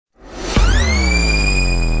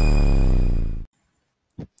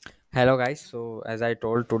Hello guys. So as I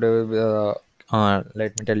told today,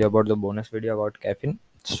 let me tell you about the bonus video about caffeine.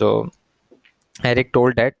 So Eric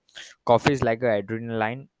told that coffee is like a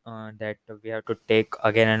adrenaline that we have to take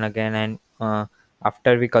again and again, and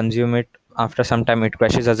after we consume it, after some time it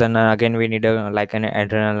crashes us, and again we need a like an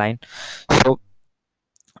adrenaline. So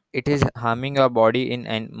it is harming our body in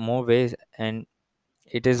and more ways, and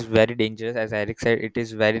it is very dangerous. As Eric said, it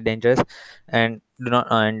is very dangerous, and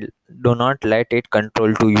do not let it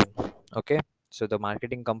control to you. Okay, so the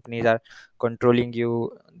marketing companies are controlling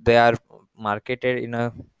you. They are marketed in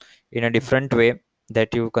a different way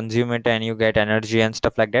that you consume it and you get energy and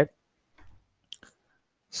stuff like that.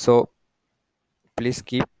 So please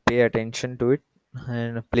keep pay attention to it,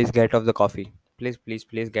 and please get off the coffee.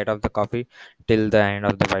 Please get off the coffee till the end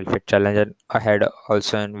of the wild fit challenge and ahead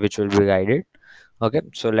also, and which will be guided. Okay,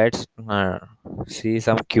 so let's see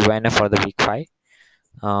some Q&A for the week 5.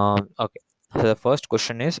 Okay, so the first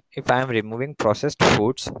question is, if I am removing processed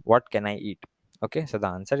foods, what can I eat? Okay, so the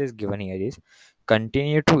answer is given here is,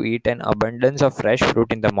 continue to eat an abundance of fresh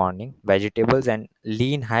fruit in the morning, vegetables, and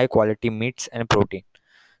lean high quality meats and protein.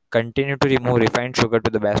 Continue to remove refined sugar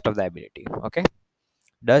to the best of the ability. Okay,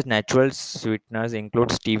 does natural sweeteners include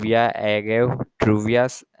stevia, agave,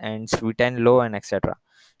 truvias, and sweet and low, and etc.?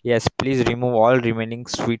 Yes, please remove all remaining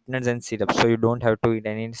sweeteners and syrups. So you don't have to eat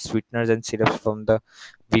any sweeteners and syrups from the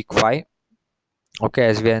week 5. Okay,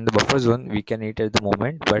 as we are in the buffer zone, we can eat at the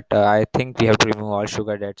moment, but I think we have to remove all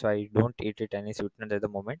sugar. That's why I don't eat it any sweeteners at the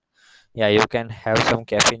moment. Yeah, you can have some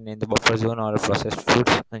caffeine in the buffer zone or processed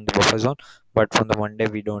foods in the buffer zone, but from the Monday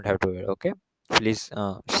we don't have to eat. Okay, please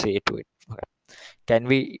say to it. Okay. Can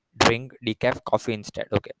we drink decaf coffee instead?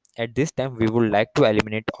 Okay. At this time, we would like to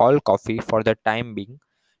eliminate all coffee for the time being.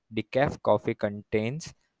 Decaf coffee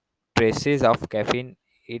contains traces of caffeine.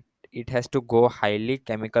 It has to go highly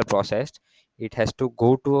chemical processed. It has to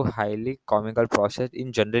go to highly chemical process.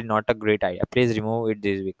 In general, not a great idea. Please remove it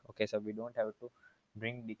this week. Okay, so we don't have to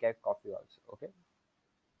drink decaf coffee also. Okay,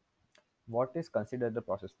 what is considered the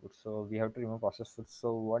processed food? So we have to remove processed food.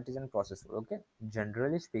 So what is in processed food? Okay,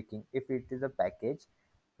 generally speaking, if it is a package,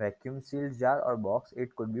 vacuum sealed jar or box,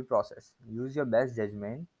 it could be processed. Use your best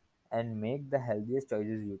judgment and make the healthiest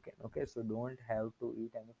choices you can. Okay, so don't have to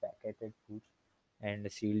eat any packaged foods and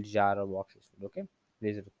sealed jar or boxes food. Okay,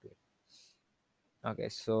 please repeat. Okay,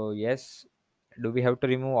 so yes, do we have to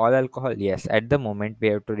remove all alcohol? Yes, at the moment we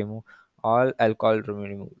have to remove all alcohol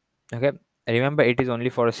remove. Okay, remember it is only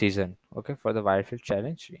for a season. Okay, for the Wildfield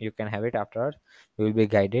challenge, you can have it afterwards. You will be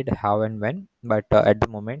guided how and when, but at the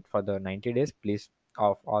moment for the 90 days, please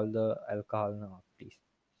off all the alcohol now, please.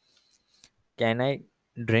 Can I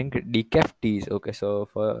drink decaf teas? Okay, so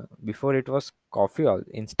for before it was coffee all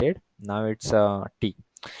instead. Now it's tea.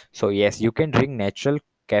 So yes, you can drink natural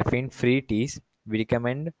caffeine-free teas. We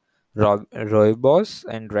recommend rooibos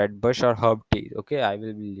and redbush or herb tea. Okay, I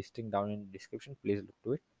will be listing down in the description. Please look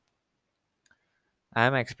to it. I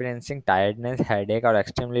am experiencing tiredness, headache, or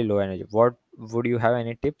extremely low energy. What would you have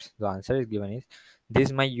any tips? The answer is given is,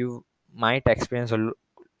 this might you might experience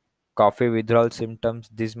coffee withdrawal symptoms.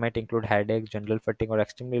 This might include headache, general fatigue, or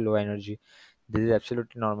extremely low energy. This is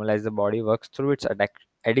absolutely normal as the body works through its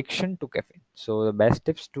addiction to caffeine. So the best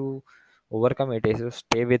tips to overcome it is to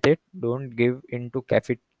stay with it. Don't give into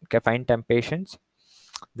caffeine temptations.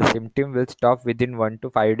 The symptom will stop within 1 to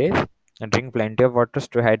 5 days. And drink plenty of water,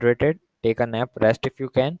 stay hydrated, take a nap, rest if you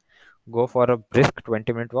can, go for a brisk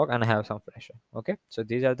 20-minute walk, and have some fresh air. Okay, so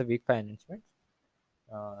these are the week 5 announcements.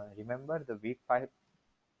 Remember, the week 5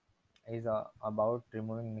 is about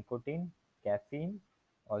removing nicotine, caffeine,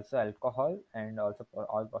 also alcohol, and also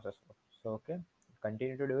all processed food. So okay,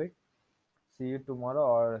 continue to do it. See you tomorrow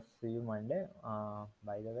or see you Monday.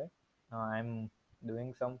 By the way, I'm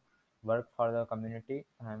doing some work for the community.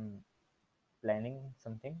 I'm planning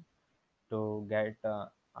something to get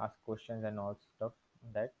ask questions and all stuff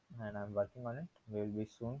that, and I'm working on it. We will be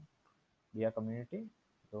soon be a community.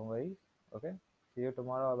 Don't worry. Okay. See you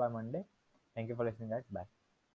tomorrow or by Monday. Thank you for listening, guys. Bye.